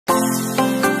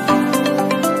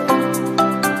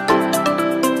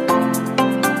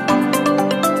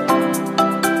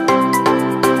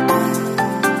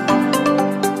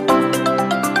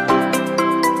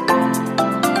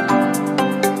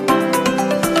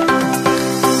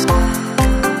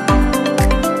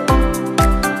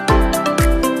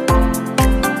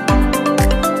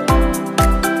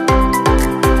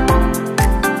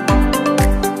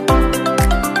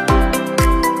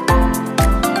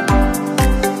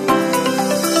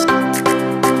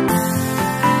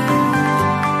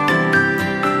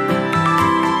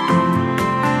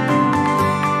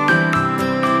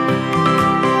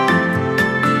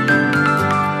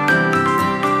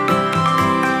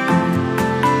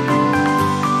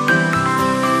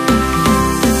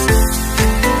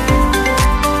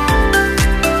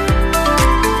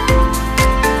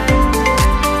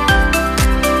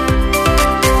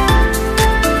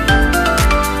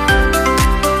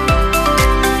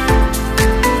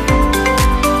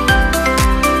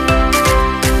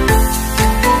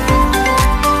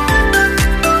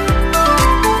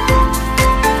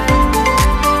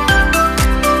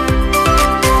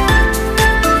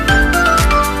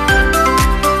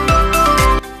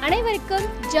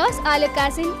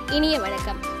ஆலுக்காஸின் இனிய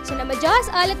வணக்கம். ஸோ நம்ம ஜாஸ்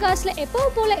ஆலுக்காஸில்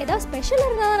எப்போவும் போல் ஏதாவது ஸ்பெஷல்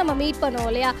இருந்தால் தான் நம்ம மீட் பண்ணுவோம்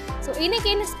இல்லையா? ஸோ இன்றைக்கி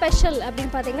என்ன ஸ்பெஷல்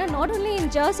அப்படின்னு பார்த்தீங்கன்னா, நாட் ஓன்லி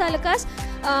இன் ஜாஸ் ஆலுக்காஸ்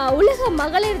உலக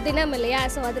மகளிர் தினம் இல்லையா?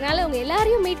 ஸோ அதனால் உங்கள்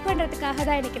எல்லாரையும் மீட் பண்ணுறதுக்காக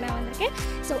தான் இன்றைக்கி நான் வந்திருக்கேன்.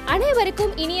 ஸோ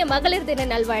அனைவருக்கும் இனிய மகளிர் தின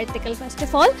நல்வாழ்த்துக்கள் ஃபர்ஸ்ட்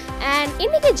ஆஃப் ஆல். அண்ட்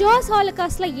இன்றைக்கி ஜாஸ்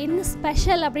ஆலுக்காஸில் என்ன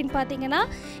ஸ்பெஷல் அப்படின்னு பார்த்தீங்கன்னா,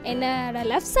 என்னோட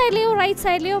லெஃப்ட் சைட்லேயும் ரைட்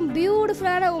சைட்லேயும்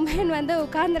பியூட்டிஃபுல்லான உமன் வந்து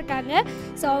உட்கார்ந்துருக்காங்க.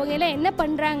 ஸோ அவங்க எல்லாம் என்ன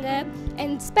பண்ணுறாங்க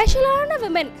அண்ட் ஸ்பெஷலான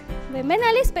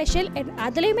விமெனாலே ஸ்பெஷல் அண்ட்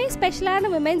அதுலேயுமே ஸ்பெஷலான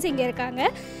விமென்ஸ் இங்கே இருக்காங்க.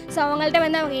 ஸோ அவங்கள்ட்ட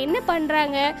வந்து அவங்க என்ன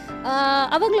பண்ணுறாங்க,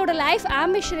 அவங்களோட லைஃப்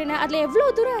ஆம்பிஷன் என்ன, அதில் எவ்வளோ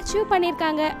தூரம் அச்சீவ்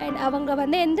பண்ணியிருக்காங்க அண்ட் அவங்க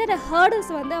வந்து எந்தெந்த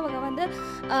ஹேர்டல்ஸ் வந்து அவங்க வந்து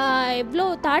எவ்வளோ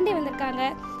தாண்டி வந்திருக்காங்க,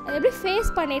 அதை எப்படி ஃபேஸ்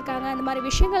பண்ணியிருக்காங்க, அந்த மாதிரி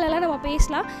விஷயங்கள் எல்லாம் நம்ம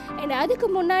பேசலாம். அண்ட் அதுக்கு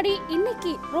முன்னாடி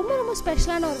இன்றைக்கி ரொம்ப ரொம்ப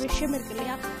ஸ்பெஷலான ஒரு விஷயம் இருக்குது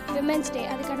இல்லையா? Women's day.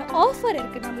 அதுக்கான ஆஃபர்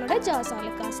இருக்குது நம்மளோட ஜாஸ்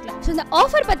ஆலுக்காஸில். ஸோ இந்த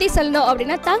ஆஃபர் பற்றி சொல்லணும்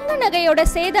அப்படின்னா, தங்க நகையோட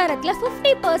சேதாரத்தில்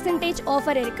 50%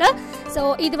 ஆஃபர் இருக்குது. ஸோ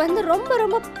இது வந்து ரொம்ப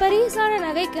ரொம்ப பெரியசான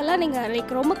நகைக்கெல்லாம் நீங்கள்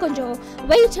லைக் ரொம்ப கொஞ்சம்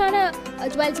வெயிட்டான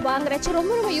ஜுவல்ஸ் வாங்குறச்சு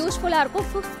ரொம்ப ரொம்ப யூஸ்ஃபுல்லாக இருக்கும்.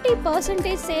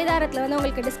 50% சேதாரத்தில் வந்து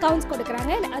உங்களுக்கு டிஸ்கவுண்ட்ஸ்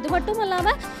கொடுக்குறாங்க. அது மட்டும்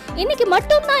இல்லாமல் இன்றைக்கி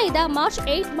மட்டும்தான் இதா March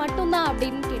 8 மட்டும்தான்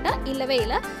அப்படின்னு கேட்டால் இல்லவே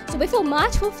இல்லை. ஸோ பிஃபோர்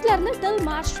March 5th டில்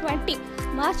March 20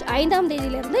 மார்ச் 5ஆம்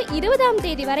தேதியிலிருந்து 20ஆம்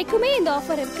தேதி வரைக்குமே இந்த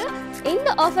ஆஃபர் இருக்குது. இந்த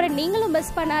ஆஃபரை நீங்களும்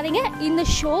மிஸ் பண்ணாதீங்க, இந்த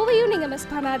ஷோவையும் நீங்கள்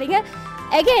மிஸ் பண்ணாதீங்க.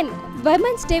 Again,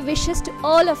 Women's Day wishes to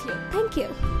all of you. Thank you.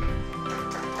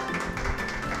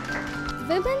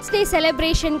 Women's day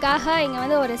செலிப்ரேஷனுக்காக இங்கே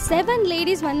வந்து ஒரு 7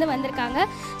 லேடிஸ் வந்திருக்காங்க.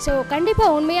 ஸோ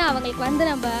கண்டிப்பாக உண்மையாக அவங்களுக்கு வந்து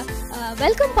நம்ம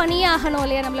வெல்கம் பண்ணியே ஆகணும்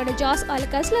இல்லையா நம்மளோட ஜாஸ்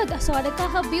ஆலுக்காஸில். ஸோ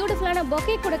அதுக்காக பியூட்டிஃபுல்லான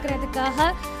பொக்கே கொடுக்கறதுக்காக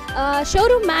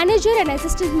showroom manager and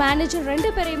assistant manager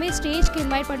 2 பேரையுமே ஸ்டேஜ்க்கு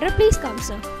இன்வைட் பண்ணுறேன். Please come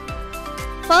sir.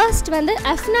 ஃபர்ஸ்ட் வந்து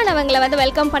அஃப்னான் அவங்களை வந்து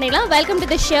வெல்கம் பண்ணிடலாம். Welcome to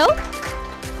the show.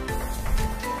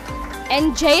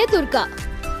 And Jayadurga,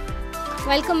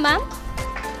 welcome ma'am.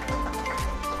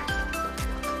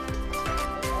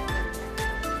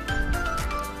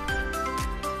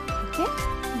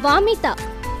 வாமிதா,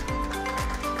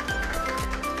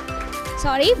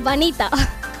 sorry Vanitha.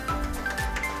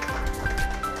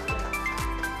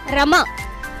 Rama,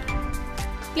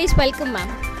 please welcome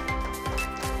ma'am.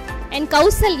 And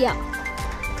Kausalya.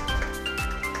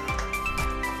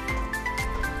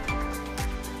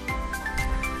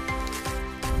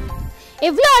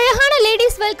 எவ்வளோ அழகான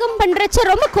லேடிஸ் வெல்கம் பண்றச்ச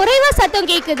ரொம்ப குறைவா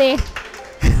சத்தம் கேக்குதே.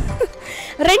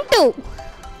 ரெண்டு.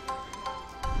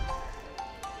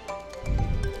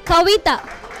 Kavita,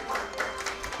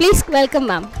 please welcome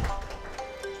ma'am.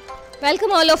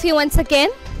 Welcome all of you once again.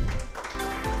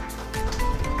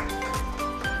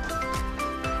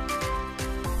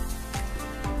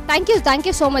 Thank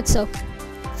you so much sir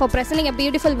for presenting a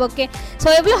beautiful bouquet. So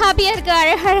எவ்வளோ ஹாப்பியாக இருக்கு,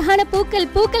 அழகான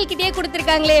பூக்கள் கிட்டே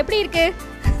கொடுத்துருக்காங்களே, எப்படி இருக்கு?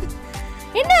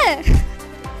 என்ன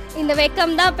இந்த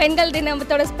வெக்கம் தான் பெண்கள்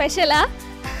தினத்தோட ஸ்பெஷலா?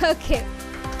 Okay,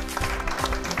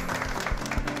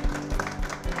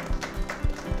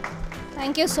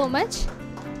 thank you so much.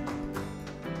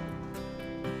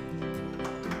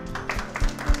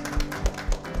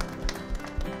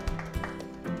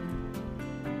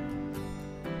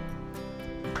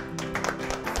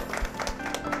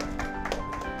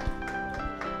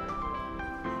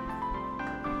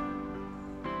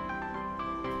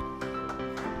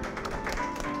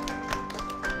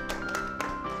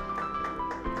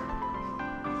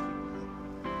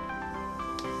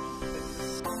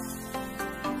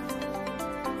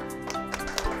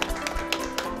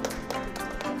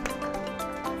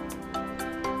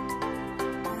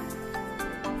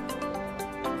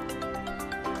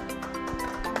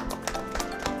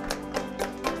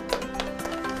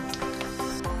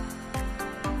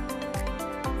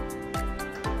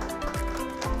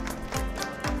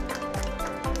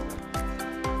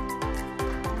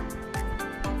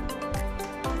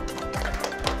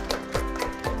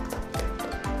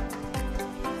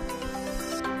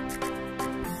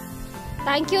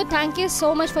 Thank you so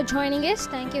much for joining us.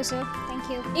 Thank you sir. Thank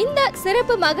you. இந்த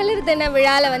சிறப்பு மகளிர் தின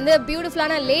விழாவில் வந்து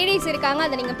பியூட்டிஃபுல்லான லேடிஸ் இருக்காங்க,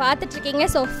 அதை நீங்கள் பார்த்துட்டு இருக்கீங்க.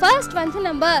 ஸோ ஃபர்ஸ்ட் வந்து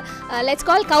நம்ம let's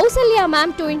call Kausalya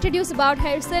ma'am to introduce about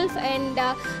her self and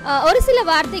ஒரு சில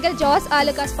வார்த்தைகள் ஜாஸ்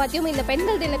ஆலுக்காஸ் பற்றியும் இந்த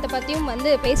பெண்கள் தினத்தை பற்றியும்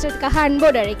வந்து பேசுறதுக்காக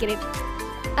அன்போடு அழைக்கிறேன்.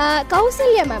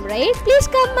 Kausalya ma'am, right? Please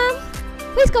come ma'am.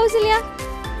 Please Kausalya.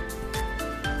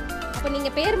 அப்போ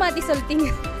நீங்கள் பேர் மாற்றி சொல்லிட்டீங்க.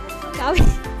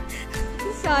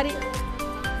 சாரி.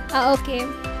 ஓகே,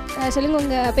 சொல்லுங்கள்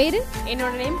உங்கள் பேர்?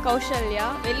 என்னோட நேம் கௌசல்யா.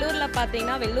 வெள்ளூரில்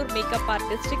பார்த்தீங்கன்னா வெள்ளூர் மேக்கப்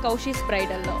ஆர்டிஸ்ட் கௌஷிஸ்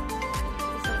பிரைடலில்.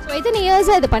 ஸோ எத்தனை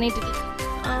இயர்ஸாக இது பண்ணிட்டுருக்கீங்க?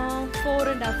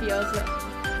 4.5 years.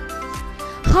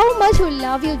 How much you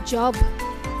love your job?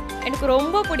 எனக்கு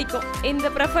ரொம்ப பிடிக்கும் இந்த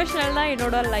ப்ரொஃபஷனல் தான்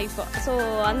என்னோட லைஃப். ஸோ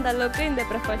அந்த அளவுக்கு இந்த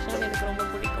ப்ரொஃபஷனல் எனக்கு ரொம்ப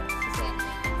பிடிக்கும்.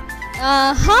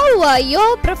 ஹவ்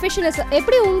யோர் ப்ரொஃபஷன் இஸ்,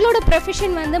 எப்படி உங்களோட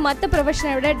ப்ரொஃபஷன் வந்து மற்ற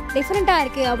ப்ரொஃபஷனை விட டிஃப்ரெண்ட்டாக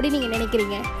இருக்குது அப்படின்னு நீங்கள்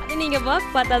நினைக்கிறீங்க? அது நீங்கள் ஒர்க்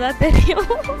பார்த்தா தான்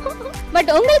தெரியும். பட்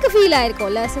உங்களுக்கு feel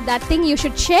ஆயிருக்கும்ல, so that thing you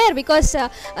should share because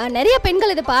நிறைய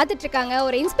பெண்கள் இதை பார்த்துட்ருக்காங்க,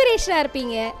 ஒரு இன்ஸ்பிரேஷனாக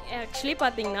இருப்பீங்க. ஆக்சுவலி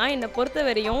பார்த்தீங்கன்னா என்னை பொறுத்த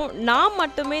வரையும் நான்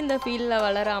மட்டுமே இந்த ஃபீல்டில்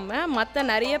வளராமல் மற்ற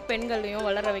நிறைய பெண்களையும்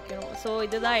வளர வைக்கணும். ஸோ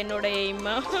இதுதான் என்னோட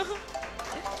எய்ம்.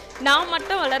 நான்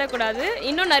மட்டும் வளரக்கூடாது,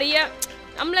 இன்னும் நிறைய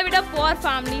நம்மளை விட புவர்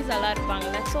ஃபேமிலிஸ் எல்லாம்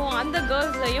இருப்பாங்கள்ல, ஸோ அந்த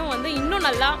கேர்ள்ஸையும் வந்து இன்னும்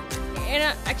நல்லா, ஏன்னா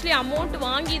ஆக்சுவலி அமௌண்ட்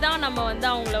வாங்கி தான் நம்ம வந்து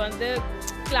அவங்கள வந்து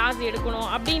கிளாஸ் எடுக்கணும்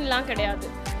அப்படின்லாம் கிடையாது.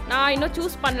 நான் இன்னும்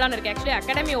சூஸ் பண்ணலான்னு இருக்கேன். ஆக்சுவலி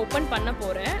அகாடமி ஓப்பன் பண்ண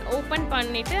போகிறேன். ஓப்பன்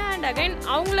பண்ணிவிட்டு அண்ட் அகைன்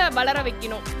அவங்கள வளர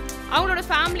வைக்கணும், அவங்களோட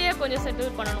ஃபேமிலியை கொஞ்சம்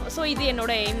செட்டில் பண்ணணும். ஸோ இது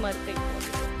என்னோட எய்ம் இருக்குது.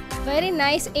 Very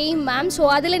nice aim ma'am. So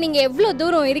அதில் நீங்கள் எவ்வளோ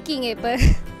தூரம் இருக்கீங்க இப்போ?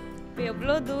 இப்போ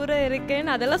எவ்வளோ தூரம்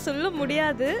இருக்குன்னு அதெல்லாம் சொல்ல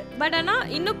முடியாது, பட் ஆனால்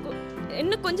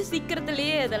இன்னும் கொஞ்சம்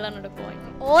சீக்கிரத்துலேயே இதெல்லாம் நடக்கும்.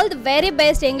 All the very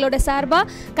best. எங்களோட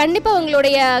சார்பாக கண்டிப்பாக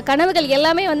உங்களுடைய கனவுகள்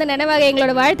எல்லாமே வந்து நினைவாக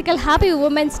எங்களோட வாழ்த்துக்கள். Happy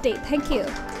women's day. தேங்க்யூ.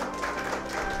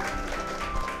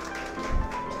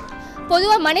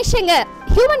 பொதுவாக மனுஷங்க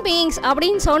ஹியூமன் பீயிங்ஸ்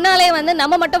அப்படின்னு சொன்னாலே வந்து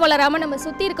நம்ம மட்டும் வளராமல் நம்ம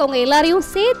சுற்றி இருக்கவங்க எல்லாரையும்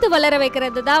சேர்த்து வளர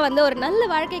வைக்கிறது தான் வந்து ஒரு நல்ல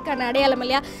வாழ்க்கைக்கான அடையாளம்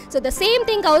இல்லையா? So the same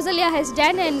thing Kausalya has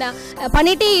done and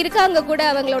பண்ணிகிட்டே இருக்காங்க கூட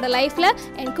அவங்களோட லைஃப்பில்.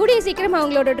 அண்ட் கூடிய சீக்கிரம்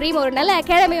அவங்களோட ட்ரீம் ஒரு நல்ல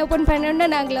அகாடமி ஓப்பன் பண்ணணும்னு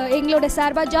நாங்கள் எங்களோட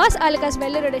சார்பாக ஜாஸ் ஆலுக்காஸ்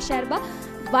வெல்லரோட சார்பாக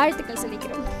வாழ்த்துக்கள்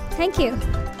சொல்லிக்கிறோம். Thank you.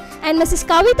 And Mrs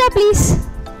Kavitha please.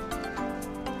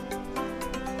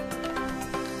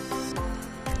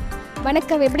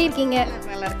 வணக்கம், எப்படி இருக்கீங்க?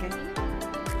 நல்லா இருக்கேன்.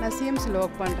 நான் சிஎம்சியில்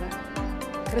ஒர்க் பண்ணுறேன்,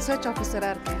 ரிசர்ச் ஆஃபீஸராக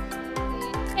இருக்கேன்.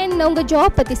 அண்ட் உங்கள்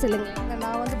ஜாப் பற்றி சொல்லுங்கள்.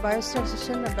 நான் வந்து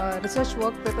பயோஸ்டாட்டிஸ்டிஷியன் research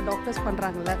work paper doctors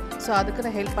பண்ணுறாங்கல்ல, so அதுக்கு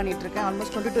நான் ஹெல்ப் பண்ணிகிட்ருக்கேன்.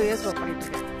 ஆல்மோஸ்ட் 22 இயர்ஸ் ஒர்க்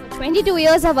பண்ணிகிட்ருக்கேன். 22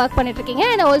 இயர்ஸாக ஒர்க் பண்ணிட்டுருக்கீங்க.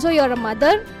 And also your a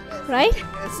mother, right?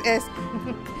 S.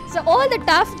 So all the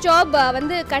tough job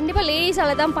வந்து கண்டிப்பாக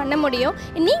லேடிஸால் தான் பண்ண முடியும்.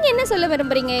 நீங்கள் என்ன சொல்ல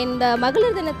விரும்புகிறீங்க இந்த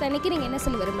மகளிர் தினத்தன்னைக்கு? நீங்கள் என்ன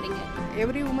சொல்ல விரும்புகிறீங்க?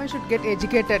 Every woman should get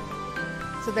educated.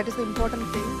 So that is the important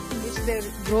thing, which they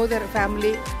grow their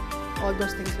family, all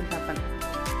those things will happen.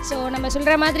 So நம்ம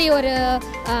சொல்கிற மாதிரி ஒரு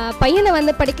பையனை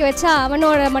வந்து படிக்க வச்சா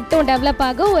அவனோட மட்டும் டெவலப்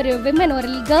ஆகும், ஒரு விமன் ஒரு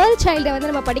கேர்ள் சைல்டை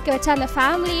வந்து நம்ம படிக்க வச்சா அந்த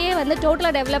ஃபேமிலியே வந்து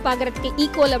டோட்டலாக டெவலப் ஆகிறதுக்கு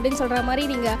ஈக்குவல் அப்படின்னு சொல்கிற மாதிரி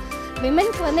நீங்கள்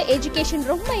விமனுக்கு வந்து எஜுகேஷன்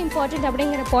ரொம்ப இம்பார்ட்டண்ட்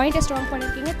அப்படிங்கிற பாயிண்ட்டை ஸ்ட்ராங்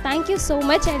பண்ணியிருக்கீங்க. Thank you so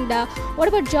much. And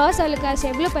what about ஜாஸ் ஆலுக்காஸ்,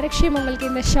 எவ்வளோ பரிச்சயம்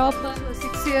உங்களுக்கு இந்த ஷாப்?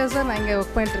 6 இயர்ஸாக நான் இங்கே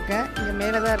ஒர்க் பண்ணிட்டுருக்கேன். இங்கே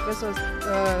மேலே தான் இருக்கேன். ஸோ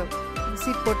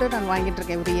சீட் போட்டு நான்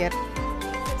வாங்கிட்டுருக்கேன் எவ்ரி இயர்.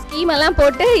 ஸ்கீமெல்லாம்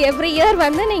போட்டு எவ்ரி இயர்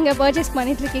வந்து நீங்கள் பர்ச்சேஸ்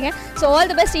பண்ணிட்டுருக்கீங்க. So all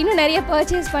the best. இன்னும் நிறைய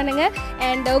பர்ச்சேஸ் பண்ணுங்கள்.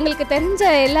 அண்ட் உங்களுக்கு தெரிஞ்ச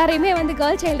எல்லாரையுமே வந்து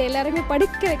கேர்ள் சைல்டு எல்லாரையுமே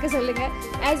படிக்க வைக்க சொல்லுங்கள்.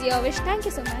 As your wish.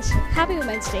 Thank you so much. Happy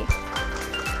women's day.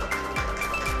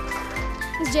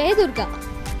 Jayadurga,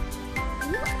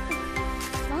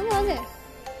 வாங்க வாங்க.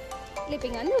 இல்லை இப்போ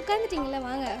இங்கே வந்து உட்காந்துட்டிங்களா,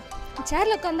 வாங்க.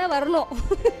 சேரில் உட்காந்தா வரணும்.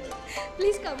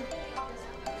 Please come.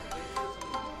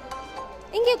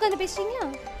 இங்கே உட்காந்து பேசுறீங்களா?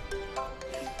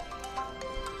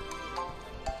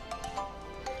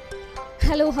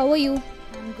 Hello, how are you?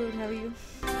 I'm good, how are you?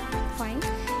 Fine.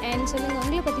 And சொல்லுங்கள்,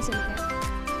 உங்களை பற்றி சொல்லுங்கள்.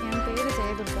 என் பேர்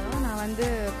ஜெயதுர்கா. நான் வந்து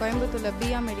கோயம்புத்தூரில்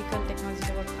பிஆ மெடிக்கல்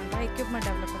டெக்னாலஜியில் ஒர்க் பண்ணுறேன், எக்யூப்மெண்ட்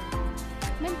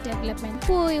டெவலப்மெண்ட்.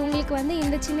 இப்போது உங்களுக்கு வந்து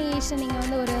இந்த சின்ன ஏஜில் நீங்கள்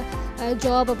வந்து ஒரு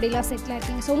ஜாப் அப்படிலாம் செட்டில்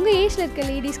இருக்கீங்க. ஸோ உங்கள் ஏஜில் இருக்க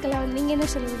லேடிஸ்க்கெல்லாம் வந்து நீங்கள் என்ன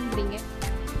சொல்ல விரும்புகிறீங்க?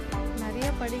 நிறைய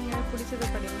படிங்க, பிடிச்சதை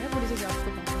படிங்க, பிடிச்ச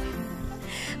ஜாப்க்கு போங்க.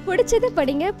 பிடிச்சதை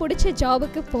படிங்க, பிடிச்ச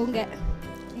ஜாபுக்கு போங்க.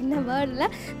 என்ன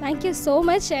வேர்டில். Thank you so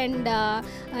much. அண்ட்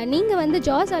நீங்கள் வந்து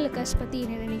ஜாஸ் ஆலுக்காஸ் பற்றி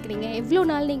என்ன நினைக்கிறீங்க? எவ்வளோ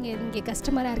நாள் நீங்கள் இங்கே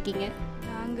கஸ்டமராக இருக்கீங்க?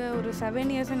 நாங்கள் ஒரு 7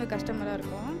 இயர்ஸ் எங்கள் கஸ்டமராக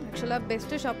இருக்கோம். ஆக்சுவலாக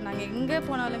பெஸ்ட்டு ஷாப். நாங்கள் எங்கே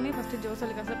போனாலுமே ஃபஸ்ட்டு ஜோஸ்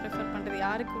ஆலுக்காஸை ப்ரிஃபர் பண்ணுறது.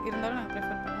 யாருக்கு இருந்தாலும் நாங்கள்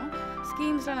ப்ரிஃபர் பண்ணுவோம்.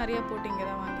 ஸ்கீம்ஸ்லாம் நிறையா போட்டு இங்கே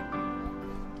தான் வாங்கிப்போம்.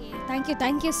 Okay,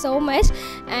 thank you so much.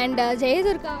 And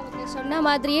Jayadurga அவங்க சொன்ன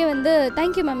மாதிரியே வந்து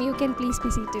thank you ma'am, you can please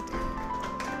be seated.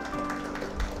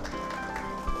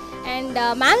 And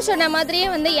ma'am சொன்ன மாதிரியே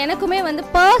வந்து எனக்குமே வந்து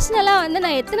பர்சனலாக வந்து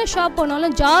நான் எத்தனை ஷாப்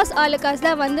போனாலும் ஜாஸ் ஆலுக்காஸ்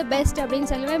தான் வந்து பெஸ்ட் அப்படின்னு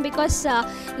சொல்லுவேன். பிகாஸ்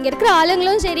இங்கே இருக்கிற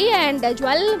ஆளுங்களும் சரி அண்ட்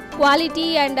ஜுவல் குவாலிட்டி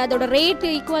அண்ட் அதோட ரேட்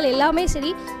ஈக்குவல் எல்லாமே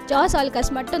சரி ஜாஸ்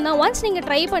ஆலுக்காஸ் மட்டும்தான். ஒன்ஸ் நீங்கள்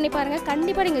ட்ரை பண்ணி பாருங்கள்,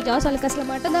 கண்டிப்பாக நீங்கள் ஜாஸ்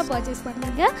ஆலுக்காஸில் மட்டும்தான் பர்ச்சேஸ்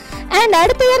பண்ணுவீங்க. அண்ட்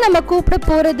அடுத்ததான் நம்ம கூப்பிட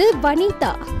போகிறது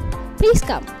வனிதா. Please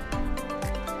come.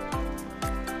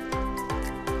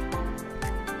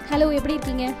 ஹலோ, எப்படி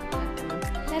இருக்கீங்க?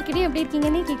 எல்லாருக்கிட்டையும் எப்படி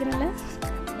இருக்கீங்கன்னே கேட்குறேன்ல.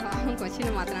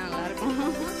 கொஸ்டின் மாத்தினா நல்லாயிருக்கும்.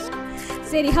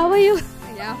 சரி, how are you?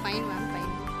 Fine ma'am, fine.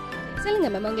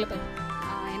 சொல்லுங்கள் மேம் உங்களை பற்றி.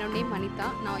 என்னோட நேம் அனிதா.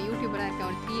 நான் யூடியூபராக இருக்கேன்.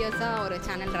 ஒரு 3 இயர்ஸாக ஒரு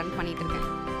சேனல் ரன் பண்ணிகிட்டு இருக்கேன்.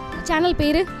 சேனல்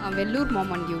பேர் வெல்லூர்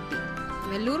மாம் on duty.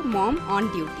 Vellore mom on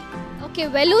duty. Okay,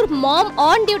 Vellore mom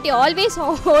on duty. Always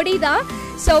ஓடி தான்.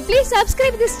 So please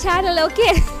subscribe this channel. Okay,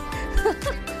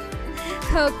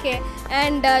 okay.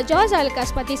 And ஜாஸ்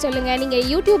ஆலுக்காஸ் பற்றி சொல்லுங்கள். நீங்கள்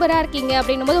யூடியூபராக இருக்கீங்க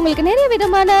அப்படின்னும் போது உங்களுக்கு நிறைய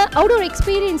விதமான அவுடோர்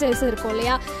எக்ஸ்பீரியன்ஸஸ் இருக்கும்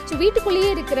இல்லையா? ஸோ வீட்டுக்குள்ளேயே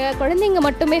இருக்கிற குழந்தைங்க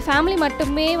மட்டுமே, ஃபேமிலி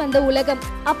மட்டுமே வந்து உலகம்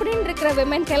அப்படின்னு இருக்கிற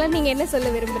விமென்கெல்லாம் நீங்கள் என்ன சொல்ல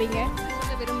விரும்புகிறீங்க?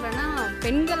 சொல்ல விரும்புகிறேன்னா,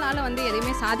 பெண்களால் வந்து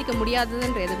எதுவுமே சாதிக்க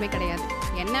முடியாததுன்ற எதுவுமே கிடையாது.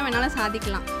 என்ன வேணாலும்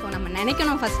சாதிக்கலாம். ஸோ நம்ம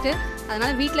நினைக்கணும் ஃபஸ்ட்டு.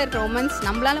 அதனால் வீட்டில் இருக்கிற உமன்ஸ்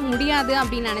நம்மளால் முடியாது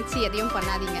அப்படின்னு நினச்சி எதையும்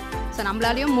பண்ணாதீங்க. ஸோ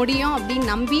நம்மளாலையும் முடியும் அப்படின்னு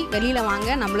நம்பி வெளியில் வாங்க,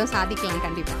 நம்மளும் சாதிக்கலாம்.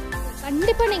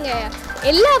 கண்டிப்பாக நீங்கள்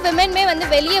எல்லா விமென்மே வந்து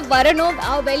வெளியே வரணும்.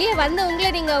 வெளியே வந்து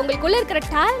நீங்கள் உங்களுக்குள்ளே இருக்கிற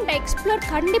டேலண்ட்டை எக்ஸ்ப்ளோர்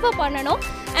கண்டிப்பாக பண்ணணும்.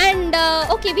 அண்ட்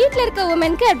ஓகே, வீட்டில் இருக்க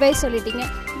உமனுக்கு அட்வைஸ் சொல்லிட்டீங்க.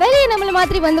 வெளியே நம்மளை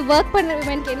மாதிரி வந்து ஒர்க் பண்ணுற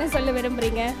உமனுக்கு என்ன சொல்ல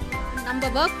விரும்புகிறீங்க?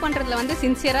 நம்ம ஒர்க் பண்ணுறதுல வந்து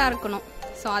சின்சியராக இருக்கணும்.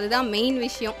 ஸோ அதுதான் மெயின்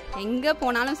விஷயம். எங்கே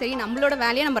போனாலும் சரி, நம்மளோட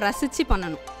வேலையை நம்ம ரசித்து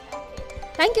பண்ணணும்.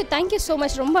 Thank you so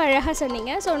much. ரொம்ப அழகாக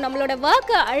சொன்னீங்க. ஸோ நம்மளோட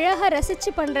ஒர்க்கை அழகாக ரசித்து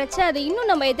பண்ணுறச்ச அது இன்னும்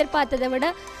நம்ம எதிர்பார்த்ததை விட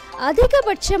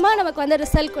அதிகபட்சமாக நமக்கு வந்து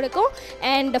ரிசல்ட் கொடுக்கும்.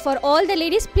 And for all the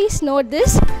ladies please note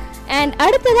this. And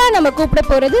அடுத்ததாக நம்ம கூப்பிட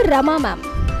போகிறது Rama ma'am.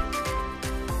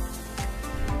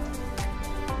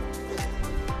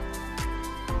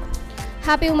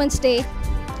 Happy women's day.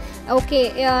 Okay,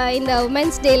 இந்த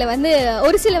உமன்ஸ் டேயில் வந்து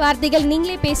ஒரு சில வார்த்தைகள்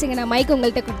நீங்களே பேசுங்க. நான் மைக்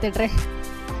உங்கள்கிட்ட கொடுத்துட்றேன்.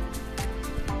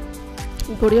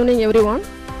 Good evening everyone.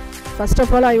 First of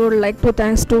all, I would like to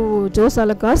thanks to JOS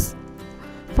ALUKKAS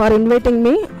for inviting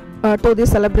me to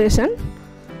this celebration.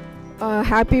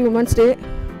 Happy Women's Day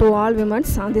to all women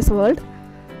on this world.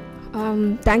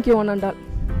 Thank you one and all.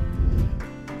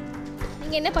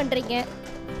 நீங்கள் என்ன பண்ணுறீங்க?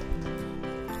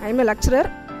 I am a lecturer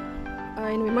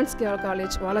in Women's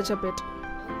College, Valachapet.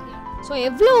 So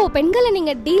எவ்வளோ பெண்களை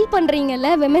நீங்கள் deal பண்ணுறீங்கல்ல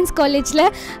women's காலேஜில்.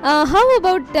 How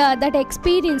about that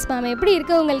experience ma'am? எப்படி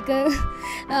இருக்குது உங்களுக்கு?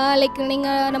 லைக்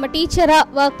நீங்கள் நம்ம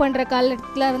டீச்சராக ஒர்க் பண்ணுற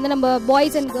காலத்தில் வந்து நம்ம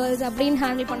பாய்ஸ் அண்ட் கேர்ள்ஸ் அப்படின்னு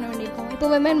ஹேண்டில் பண்ண வேண்டியிருக்கோம். இப்போ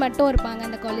விமென் மட்டும் இருப்பாங்க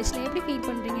அந்த காலேஜில். எப்படி ஃபீல்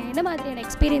பண்ணுறீங்க? என்ன மாதிரியான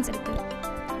எக்ஸ்பீரியன்ஸ் இருக்குது?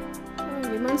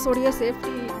 விமென்ஸோடைய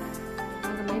சேஃப்டி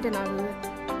அங்கே மெயின்டைன் ஆகுது.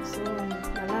 ஸோ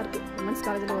நல்லாயிருக்கு. விமென்ஸ்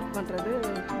காலேஜில் ஒர்க் பண்ணுறது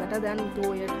better than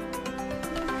 2 years.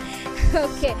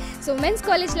 Okay, so men's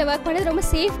காலேஜில் ஒர்க் பண்ணது ரொம்ப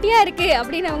சேஃப்டியாக இருக்குது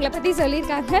அப்படின்னு அவங்கள பற்றி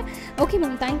சொல்லியிருக்காங்க. Okay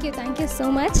ma'am, thank you so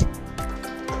much.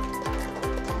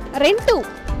 ரெண்டு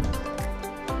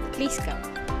ப்ளீஸ் கம்.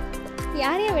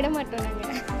 யாரையும் விட மாட்டோம்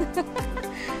நாங்கள்.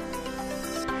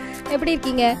 எப்படி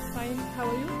இருக்கீங்க?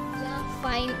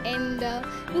 ஃபைன். அண்ட்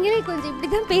நீங்களே கொஞ்சம் இப்படி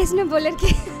தான் பேசணும் போல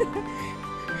இருக்கே.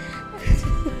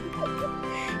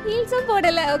 ஹீல்ஸும்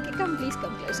போடலை. Okay, come please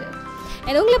come closer.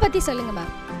 And உங்களை பற்றி சொல்லுங்கள்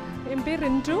மேம். என் பேர்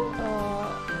ரெண்டு.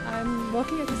 I am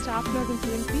working as staff nurse in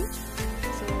CMC.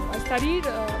 So I studied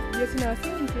BSc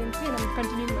nursing in CMC and I'm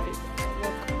continuing my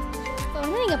work. இப்போ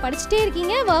வந்து நீங்கள் படிச்சுட்டே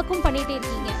இருக்கீங்க, ஒர்க்கும் பண்ணிகிட்டே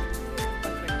இருக்கீங்க.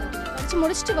 படித்து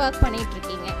முடிச்சுட்டு ஒர்க் பண்ணிகிட்டு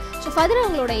இருக்கீங்க. ஸோ ஃபர்தராக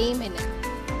உங்களோட எய்ம் என்ன?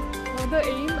 ஃபர்தர்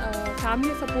எய்ம்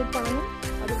ஃபேமிலியை சப்போர்ட் பண்ணணும்.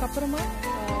 அதுக்கப்புறமா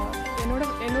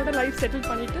என்னோட லைஃப் செட்டில்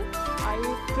பண்ணிவிட்டு I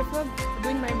prefer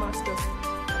doing my masters.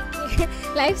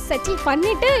 Life settle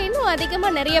பண்ணிவிட்டு இன்னும்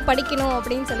அதிகமாக நிறைய படிக்கணும்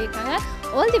அப்படின்னு சொல்லியிருக்காங்க.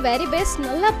 All the very best.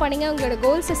 நல்லா பண்ணுங்க. உங்களோட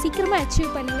கோல்ஸை சீக்கிரமாக அச்சீவ்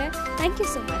பண்ணுங்கள். Thank you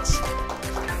so much.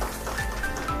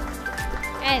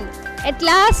 And at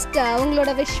last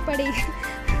உங்களோட விஷ் படி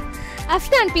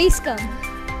அஃப்னான் ப்ளீஸ் கம்.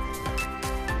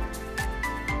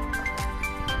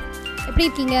 எப்படி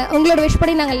இருக்கீங்க? உங்களோட விஷ்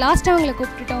படி நாங்கள் லாஸ்ட்டாக உங்களை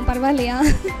கூப்பிட்டுட்டோம், பரவாயில்லையா?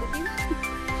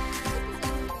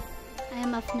 I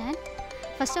am Afnan.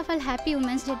 First of all, happy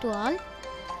Women's Day to all.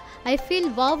 I feel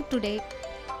wow today.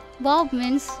 Wow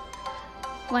means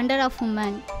wonder of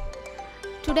woman.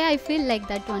 Today I feel like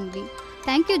that only.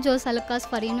 Thank you JOS ALUKKAS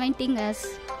for inviting us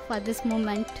for this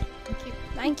moment.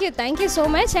 Thank you so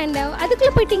much. And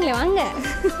அதுக்குள்ளே போயிட்டீங்களே, வாங்க.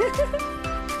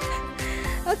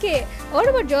 Okay, what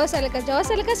about JOS ALUKKAS?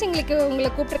 JOS ALUKKAS உங்களை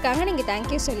கூப்பிட்ருக்காங்க, நீங்கள்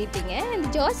thank you சொல்லிட்டீங்க. அந்த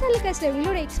JOS ALUKKASல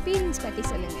உங்களோட experience பற்றி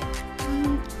சொல்லுங்கள்.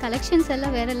 Collections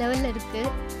எல்லாம் வேறு லெவலில்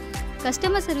இருக்குது.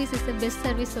 Customer service is the best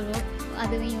service சொல்லுவோம்.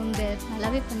 அது இவங்க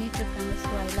நல்லாவே பண்ணிகிட்ருக்காங்க. So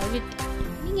I love it.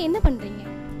 நீங்கள் என்ன பண்ணுறீங்க?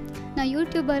 நான்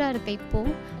யூடியூபராக இருக்கேன்.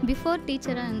 இப்போது பிஃபோர்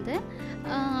டீச்சராக இருந்தேன்.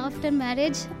 ஆஃப்டர்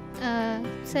மேரேஜ்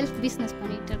செல்ஃப் பிஸ்னஸ்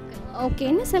பண்ணிகிட்ருக்கேன். ஓகே,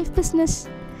 என்ன self business?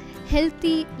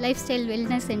 Healthy life style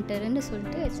wellness சென்டர்னு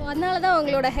சொல்லிட்டு. ஸோ அதனால தான்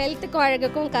உங்களோட ஹெல்த்துக்கும்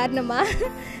அழகுக்கும்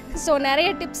காரணமாக. ஸோ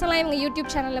நிறைய டிப்ஸ் எல்லாம் இவங்க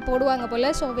யூடியூப் சேனலில் போடுவாங்க போல்.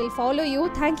 So will follow you.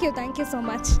 Thank you so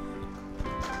much.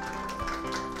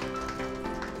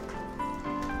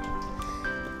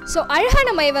 So அழகாக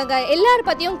நம்ம இவங்க எல்லார்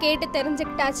பற்றியும் கேட்டு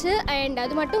தெரிஞ்சுக்கிட்டாச்சு. அண்ட்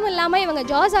அது மட்டும் இல்லாமல் இவங்க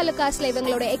JOS ALUKKASல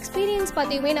இவங்களோட எக்ஸ்பீரியன்ஸ்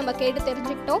பற்றியுமே நம்ம கேட்டு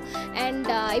தெரிஞ்சுக்கிட்டோம். அண்ட்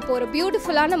இப்போ ஒரு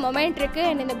பியூட்டிஃபுல்லான மொமெண்ட் இருக்குது.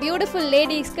 அண்ட் இந்த பியூட்டிஃபுல்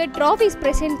லேடிஸ்க்கு ட்ராஃபீஸ்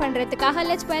ப்ரெசென்ட் பண்ணுறதுக்காக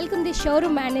let's welcome the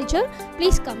showroom manager.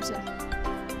 Please come sir.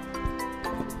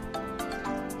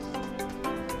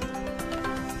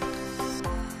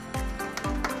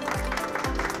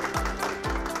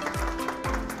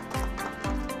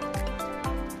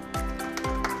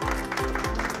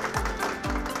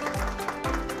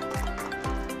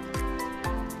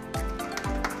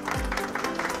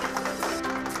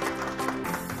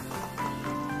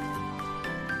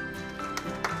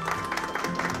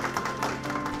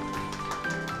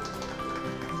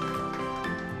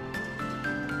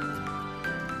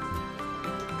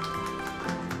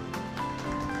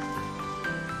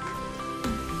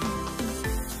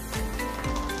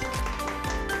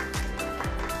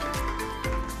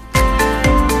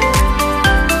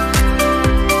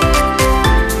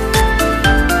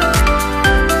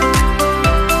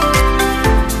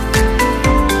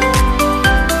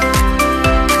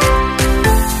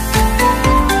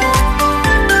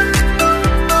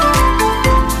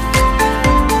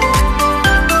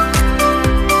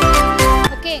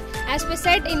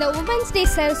 Women's day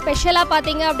ஸ்பெஷலாக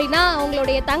பார்த்தீங்க அப்படின்னா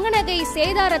உங்களுடைய தங்க நகை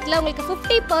சேதாரத்தில் உங்களுக்கு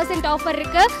 50% ஆஃபர்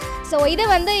இருக்குது. ஸோ இதை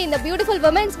வந்து இந்த பியூட்டிஃபுல்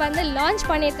உமன்ஸ் வந்து லான்ச்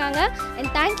பண்ணியிருக்காங்க.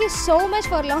 And thank you so much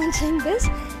for launching this.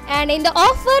 And இந்த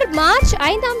ஆஃபர் மார்ச்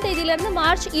 5ஆம் தேதியிலேருந்து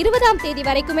மார்ச் 20ஆம் தேதி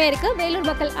வரைக்குமே இருக்குது. வேலூர்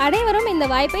மக்கள் அனைவரும் இந்த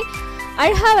வாய்ப்பை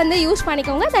அழகாக வந்து யூஸ்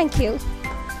பண்ணிக்கோங்க. தேங்க்யூ.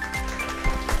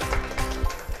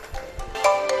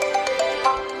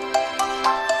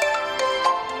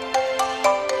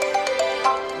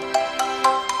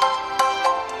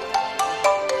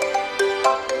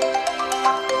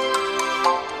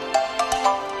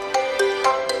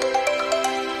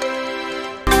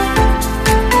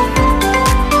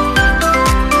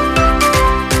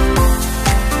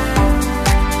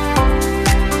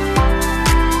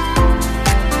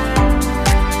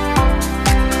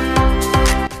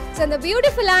 இந்த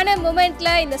பியூட்டிஃபுல்லான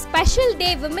மூமெண்ட்டில் இந்த ஸ்பெஷல் டே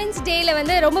விமென்ஸ் டேயில்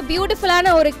வந்து ரொம்ப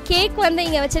பியூட்டிஃபுல்லான ஒரு கேக் வந்து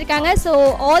இங்கே வச்சுருக்காங்க. So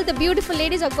all the beautiful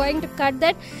ladies are going to cut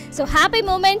that. So happy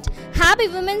moment, happy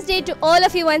women's day to all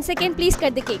of you. One second please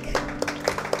cut the cake.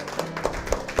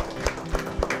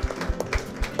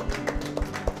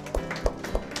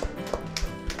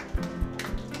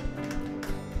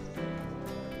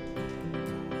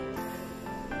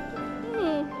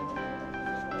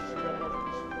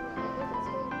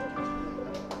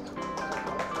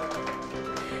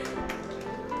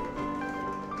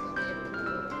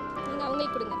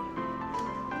 அவங்களுக்கு கொடுங்க.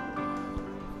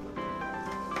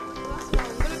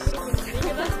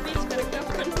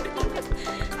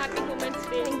 ஹாப்பி மூமெண்ட்ஸ்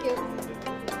டே. தேங்க்யூ.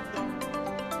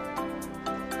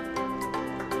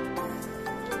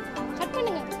 கட்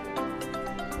பண்ணுங்க.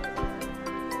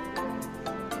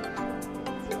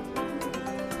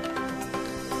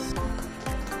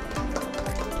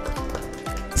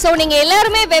 So நீங்கள்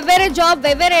எல்லாருமே வெவ்வேறு job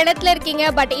வெவ்வேறு இடத்துல இருக்கீங்க.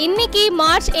 But இன்னைக்கு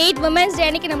மார்ச் 8 உமன்ஸ் டே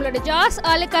அன்னைக்கு நம்மளோட ஜாஸ்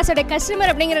ஆலுக்காஸோட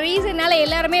கஸ்டமர் அப்படிங்கிற ரீசனால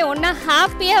எல்லாருமே ஒன்றா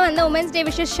ஹாப்பியாக வந்து உமன்ஸ் டே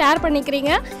விஷஸ் ஷேர்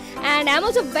பண்ணிக்கிறீங்க. And I am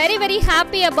also very very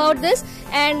happy about this.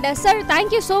 And sir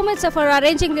thank you so much sir for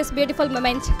arranging this beautiful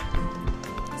moment.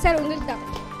 Sir உங்களுக்கு தான்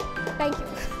தேங்க்யூ.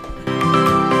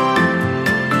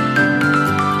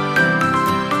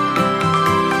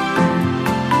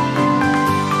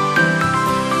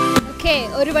 ஓகே,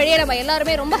 ஒரு வழியாக நம்ம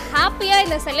எல்லாருமே ரொம்ப ஹாப்பியாக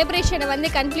இந்த செலிப்ரேஷனை வந்து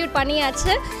கன்க்ளூட்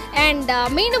பண்ணியாச்சு. அண்ட்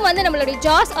மீண்டும் வந்து நம்மளுடைய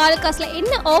ஜாஸ் ஆலுக்காஸில்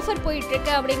என்ன ஆஃபர்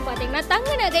போயிட்டுருக்கு அப்படின்னு பார்த்தீங்கன்னா,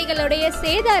 தங்க நகைகளுடைய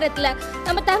சேதாரத்தில்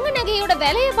நம்ம தங்க நகையோட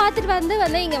விலையை பார்த்துட்டு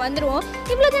வந்து இங்கே வந்துடுவோம்.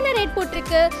 இவ்வளோ தானே ரேட்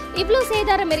போட்டிருக்கு, இவ்வளோ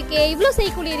சேதாரம் இருக்கே, இவ்வளோ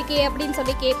செய்கூலி இருக்கே அப்படின்னு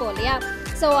சொல்லி கேட்போம் இல்லையா.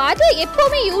 ஸோ அது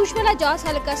எப்போவுமே யூஸ்வலாக ஜாஸ்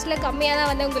ஆலுக்காஸில் கம்மியாக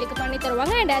தான் வந்து உங்களுக்கு பண்ணி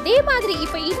தருவாங்க. அண்ட் அதே மாதிரி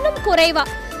இப்போ இன்னும் குறைவாக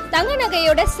தங்க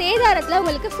நகையோட சேதாரத்தில்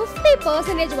உங்களுக்கு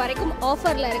 50% வரைக்கும்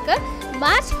ஆஃபரில் இருக்குது.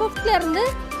 மார்ச் 5th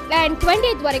அண்ட்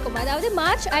 20th வரைக்கும், அதாவது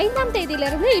மார்ச் 5ஆம்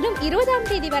தேதியிலேருந்து இன்னும் 20ஆம்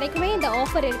தேதி வரைக்குமே இந்த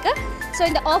ஆஃபர் இருக்குது. ஸோ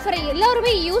இந்த ஆஃபரை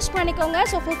எல்லாருமே யூஸ் பண்ணிக்கோங்க.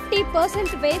 ஸோ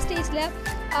 50% வேஸ்டேஜில்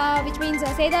விச் மீன்ஸ்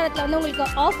சேதாரத்தில் வந்து உங்களுக்கு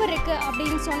ஆஃபர் இருக்குது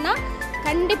அப்படின்னு சொன்னால்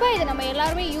கண்டிப்பாக இதை நம்ம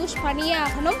எல்லாருமே யூஸ் பண்ணியே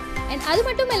ஆகணும். அண்ட் அது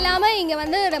மட்டும் இல்லாமல் இங்கே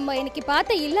வந்து நம்ம இன்றைக்கி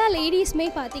பார்த்த எல்லா லேடிஸுமே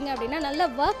பார்த்திங்க அப்படின்னா நல்லா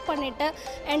ஒர்க் பண்ணிவிட்டு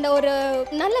அண்ட் ஒரு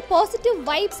நல்ல பாசிட்டிவ்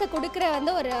வைப்ஸை கொடுக்குற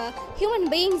வந்து ஒரு ஹியூமன்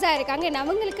பீயிங்ஸாக இருக்காங்க. அண்ட்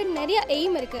அவங்களுக்கு நிறைய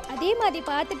எய்ம் இருக்குது. அதே மாதிரி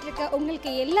பார்த்துட்ருக்க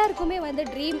உங்களுக்கு எல்லாருக்குமே வந்து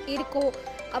ட்ரீம் இருக்கும்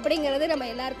அப்படிங்கிறது நம்ம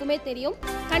எல்லாருக்குமே தெரியும்.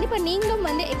 கண்டிப்பாக நீங்களும்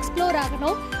வந்து எக்ஸ்ப்ளோர்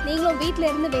ஆகணும். நீங்களும் வீட்டில்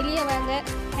இருந்து வெளியே வாங்க.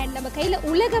 அண்ட் நம்ம கையில்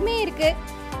உலகமே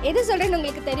இருக்குது. எது சொல்கிறேன்னு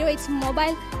உங்களுக்கு தெரியும், இட்ஸ்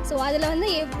மொபைல். ஸோ அதில் வந்து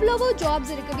எவ்வளவோ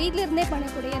ஜாப்ஸ் இருக்குது, வீட்டில் இருந்தே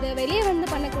பண்ணக்கூடியது, வெளியே வந்து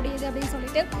பண்ணக்கூடியது அப்படின்னு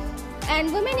சொல்லிட்டு. அண்ட்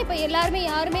உமன் இப்போ எல்லாருமே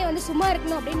யாருமே வந்து சும்மா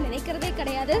இருக்கணும் அப்படின்னு நினைக்கிறதே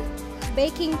கிடையாது.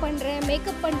 பேக்கிங் பண்ணுறேன்,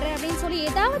 மேக்கப் பண்ணுறேன் அப்படின்னு சொல்லி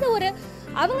ஏதாவது ஒரு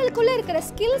அவங்களுக்குள்ளே இருக்கிற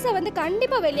ஸ்கில்ஸை வந்து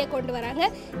கண்டிப்பாக வெளியே கொண்டு வராங்க.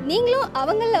 நீங்களும்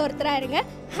அவங்களில் ஒருத்தராக இருங்க.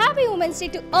 Happy women's day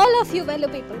to all of you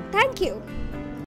Vellore people. Thank you.